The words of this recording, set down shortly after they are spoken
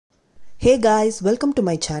Hey guys, welcome to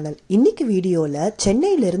my channel. இன்னைக்கு வீடியோல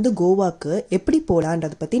சென்னையில இருந்து கோவாக்கு எப்படி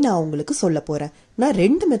போலாம்ன்றத பத்தி நான் உங்களுக்கு சொல்லப் போறேன். நான்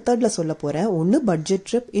ரெண்டு மெத்தட்ல சொல்லப் போறேன். ஒன்னு பட்ஜெட்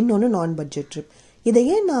ட்ரிப், இன்னொன்னு நான் பட்ஜெட் ட்ரிப். இதை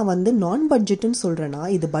ஏன் நான் நான் பட்ஜெட்னு சொல்றேன்னா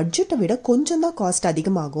இது பட்ஜெட்டை விட கொஞ்சம் தான் காஸ்ட்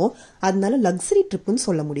அதிகமாகும். அதனால லக்ஸரி ட்ரிப்னு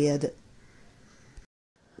சொல்ல முடியாது.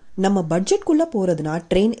 நம்ம பட்ஜெட்குள்ள போறதுனா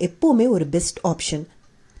ட்ரெயின் எப்பவுமே ஒரு பெஸ்ட் ஆப்ஷன்.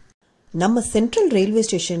 நம்ம சென்ட்ரல் ரயில்வே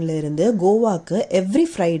ஸ்டேஷன்ல இருந்து கோவாக்கு எவ்ரி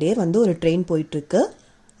ஃப்ரைடே ஒரு ட்ரெயின் போயிட்டு இருக்கு.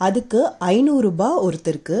 அதுக்கு 500 ரூபாய்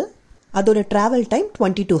ஒருத்தருக்கு. அதோட டிராவல் டைம்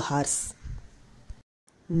 22 hours.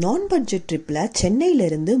 நான் பட்ஜெட் ட்ரிப்ல சென்னையில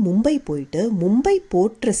இருந்து மும்பை போயிட்டு மும்பை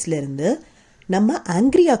போர்ட் ட்ரஸ்ட்ல இருந்து நம்ம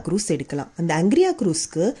ஆங்கிரியா க்ரூஸ் எடுக்கலாம். அந்த ஆங்கிரியா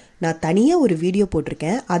க்ரூஸ்க்கு நான் தனியா ஒரு வீடியோ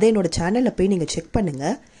போட்டிருக்கேன். அதை என்னோட சேனல்ல போய் நீங்க செக் பண்ணுங்க.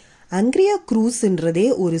 ஆங்கிரியா க்ரூஸ்ன்றதே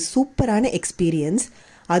ஒரு சூப்பரான எக்ஸ்பீரியன்ஸ்.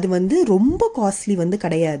 அது ரொம்ப காஸ்ட்லி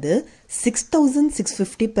கிடையாது.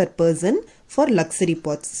 6650 per person for luxury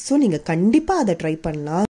pots. So நீங்க கண்டிப்பா அதை ட்ரை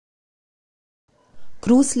பண்ணலாம்.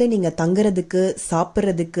 க்ரூஸ்ல நீங்க தங்குறதுக்கு,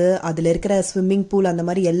 சாப்பிட்றதுக்கு, அதுல இருக்கிற ஸ்விம்மிங் பூல் அந்த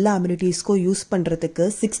மாதிரி எல்லா அம்யூனிட்டிஸ்க்கும் யூஸ் பண்றதுக்கு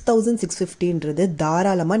 6650ன்றது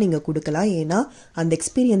தாராளமா நீங்க கொடுக்கலாம். ஏன்னா அந்த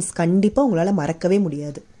எக்ஸ்பீரியன்ஸ் கண்டிப்பா உங்களால மறக்கவே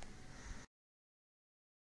முடியாது.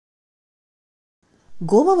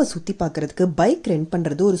 கோவாவை சுத்தி பார்க்கறதுக்கு பைக் ரெண்ட்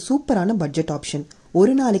பண்றது ஒரு சூப்பரான பட்ஜெட் ஆப்ஷன்.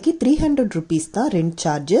 ஒரு நாளைக்கு 300 rupees தான் ரெண்ட்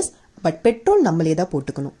சார்ஜஸ். பட் பெட்ரோல் நம்மளே தான்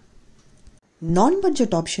போட்டுக்கணும். நான்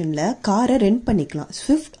பட்ஜெட் ஆப்ஷன்ல காரை ரெண்ட் பண்ணிக்கலாம்.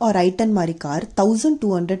 ஸ்விஃப்ட் ஆர் ஐட்டன் மாதிரி கார்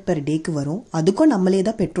 1200 per டேக்கு வரும். அதுக்கும் நம்மளே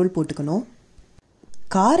தான் பெட்ரோல் போட்டுக்கணும்.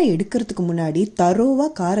 காரை எடுக்கிறதுக்கு முன்னாடி தரோவா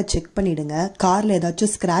காரை செக் பண்ணிடுங்க. கார்ல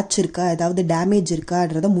ஏதாச்சும் ஸ்கிராட்ச் இருக்கா, ஏதாவது டேமேஜ்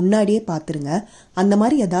இருக்கான்றத முன்னாடியே பாத்துருங்க. அந்த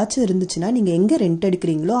மாதிரி ஏதாச்சும் இருந்துச்சுன்னா நீங்க எங்க ரெண்ட்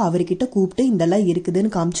எடுக்கிறீங்களோ அவர்கிட்ட கூப்பிட்டு இதெல்லாம்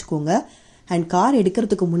இருக்குதுன்னு காமிச்சுக்கோங்க. அண்ட் கார்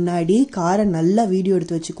எடுக்கிறதுக்கு முன்னாடி காரை நல்லா வீடியோ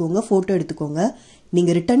எடுத்து வச்சுக்கோங்க, போட்டோ எடுத்துக்கோங்க.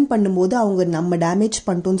 நீங்க ரிட்டர்ன் பண்ணும்போது அவங்க நம்ம டேமேஜ்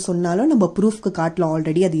பண்ணிட்டோம்னு சொன்னாலும் நம்ம ப்ரூஃப்க்கு காட்டலாம்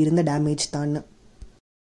ஆல்ரெடி அது இருந்த டேமேஜ் தான்.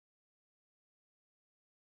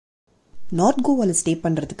 நார்த் கோவால ஸ்டே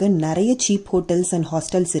பண்றதுக்கு நிறைய சீப் ஹோட்டல்ஸ் அண்ட்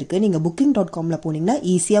ஹாஸ்டல்ஸ் இருக்கு. நீங்க booking.comல போனீங்கன்னா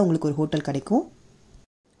ஈஸியா உங்களுக்கு ஒரு ஹோட்டல் கிடைக்கும்.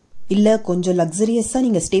 இல்ல கொஞ்சம் லக்ஸரியஸா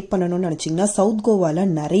நீங்க ஸ்டே பண்ணணும்னு நினைச்சீங்கன்னா சவுத் கோவால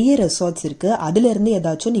நிறைய ரெசார்ட்ஸ் இருக்கு. அதுல இருந்து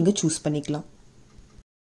ஏதாச்சும் நீங்க சூஸ் பண்ணிக்கலாம்.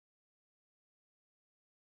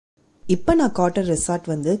 இப்ப நான் காட்டுற ரெசார்ட்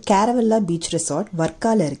கேரவெல்லா பீச் ரெசார்ட்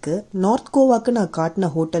வர்க்கால இருக்கு. நார்த் கோவாக்கு நான் காட்டின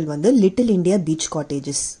hotel little India beach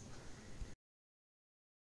cottages.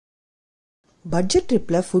 Budget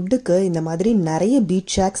ட்ரிப்ல ஃபுட்டுக்கு இந்த மாதிரி நிறைய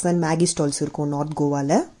beach shocks and Maggi stalls இருக்கும் நார்த்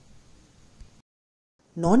கோவால.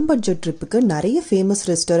 நான் பட்ஜெட் ட்ரிப்புக்கு நிறைய ஃபேமஸ்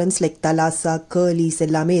ரெஸ்டாரண்ட்ஸ் லைக் தலாசா, கர்லீஸ்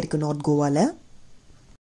எல்லாமே இருக்கு நார்த் கோவால.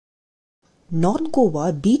 நார்த் கோவா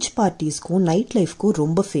பீச் பார்ட்டிஸ்க்கும் நைட் லைஃப்க்கும்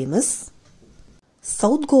ரொம்ப ஃபேமஸ்.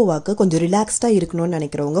 சவுத் கோவாக்கு கொஞ்சம் ரிலாக்ஸ்டா இருக்கணும்னு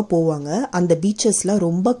நினைக்கிறவங்க போவாங்க. அந்த பீச்சஸ்லாம்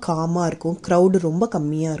ரொம்ப காமா இருக்கும், கிரௌடு ரொம்ப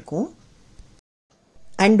கம்மியா இருக்கும்.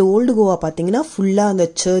 அண்ட் ஓல்டு கோவா பாத்தீங்கன்னா ஃபுல்லா அந்த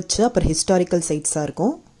சர்ச் அப்புறம் ஹிஸ்டாரிக்கல் சைட்ஸா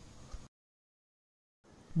இருக்கும்.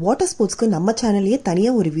 வாட்டர் ஸ்போர்ட்ஸ்க்கு நம்ம சேனல்லையே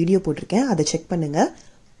தனியா ஒரு வீடியோ போட்டிருக்கேன், அதை செக் பண்ணுங்க.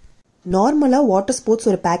 நார்மலா வாட்டர் ஸ்போர்ட்ஸ்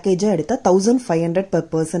ஒரு பேக்கேஜா எடுத்தா 1500 per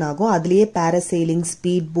person ஆகும். அதுலயே பாராசெயிலிங்,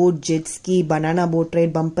 speed boat, jet ஸ்கி, banana boat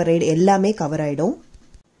ride, bumper right எல்லாமே கவர் ஆயிடும்.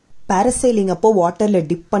 பாராசெயிலிங் அப்போ வாட்டர்ல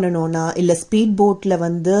டிப் பண்ணணும்னா, இல்ல ஸ்பீட் போட்ல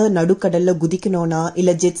நடுக்கடல்ல குதிக்கணும்னா,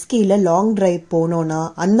 இல்ல ஜெட்ஸ்கில லாங் டிரைவ் போனோம்னா,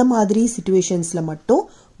 அந்த மாதிரி சிச்சுவேஷன்ஸ்ல மட்டும்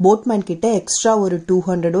போட்மேன் கிட்ட எக்ஸ்ட்ரா ஒரு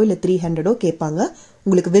 200 இல்ல 300 கேட்பாங்க.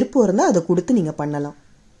 உங்களுக்கு விருப்பம் இருந்தா அதை கொடுத்து நீங்க பண்ணலாம்.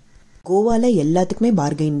 கோவால எல்லாத்துக்குமே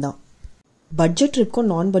பார்கெயின் தான். பட்ஜெட்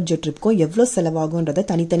ட்ரிப்க்கும் நான் பட்ஜெட் ட்ரிப்க்கும் எவ்வளவு செலவாகும்ன்றத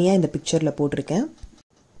தனித்தனியா இந்த பிக்சர்ல போட்டிருக்கேன்.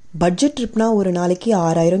 பட்ஜெட் ட்ரிப்னா ஒரு நாளைக்கு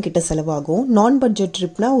 6000 கிட்ட செலவாகும். நான் பட்ஜெட்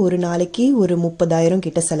ட்ரிப்னா ஒரு நாளைக்கு ஒரு 30,000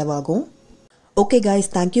 கிட்ட செலவாகும். Okay guys,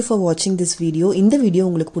 thank you for watching this video. இந்த வீடியோ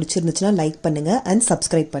உங்களுக்கு பிடிச்சிருந்துச்சுன்னா லைக் பண்ணுங்க and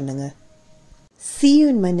subscribe பண்ணுங்க. See you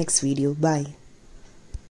in my next video. Bye.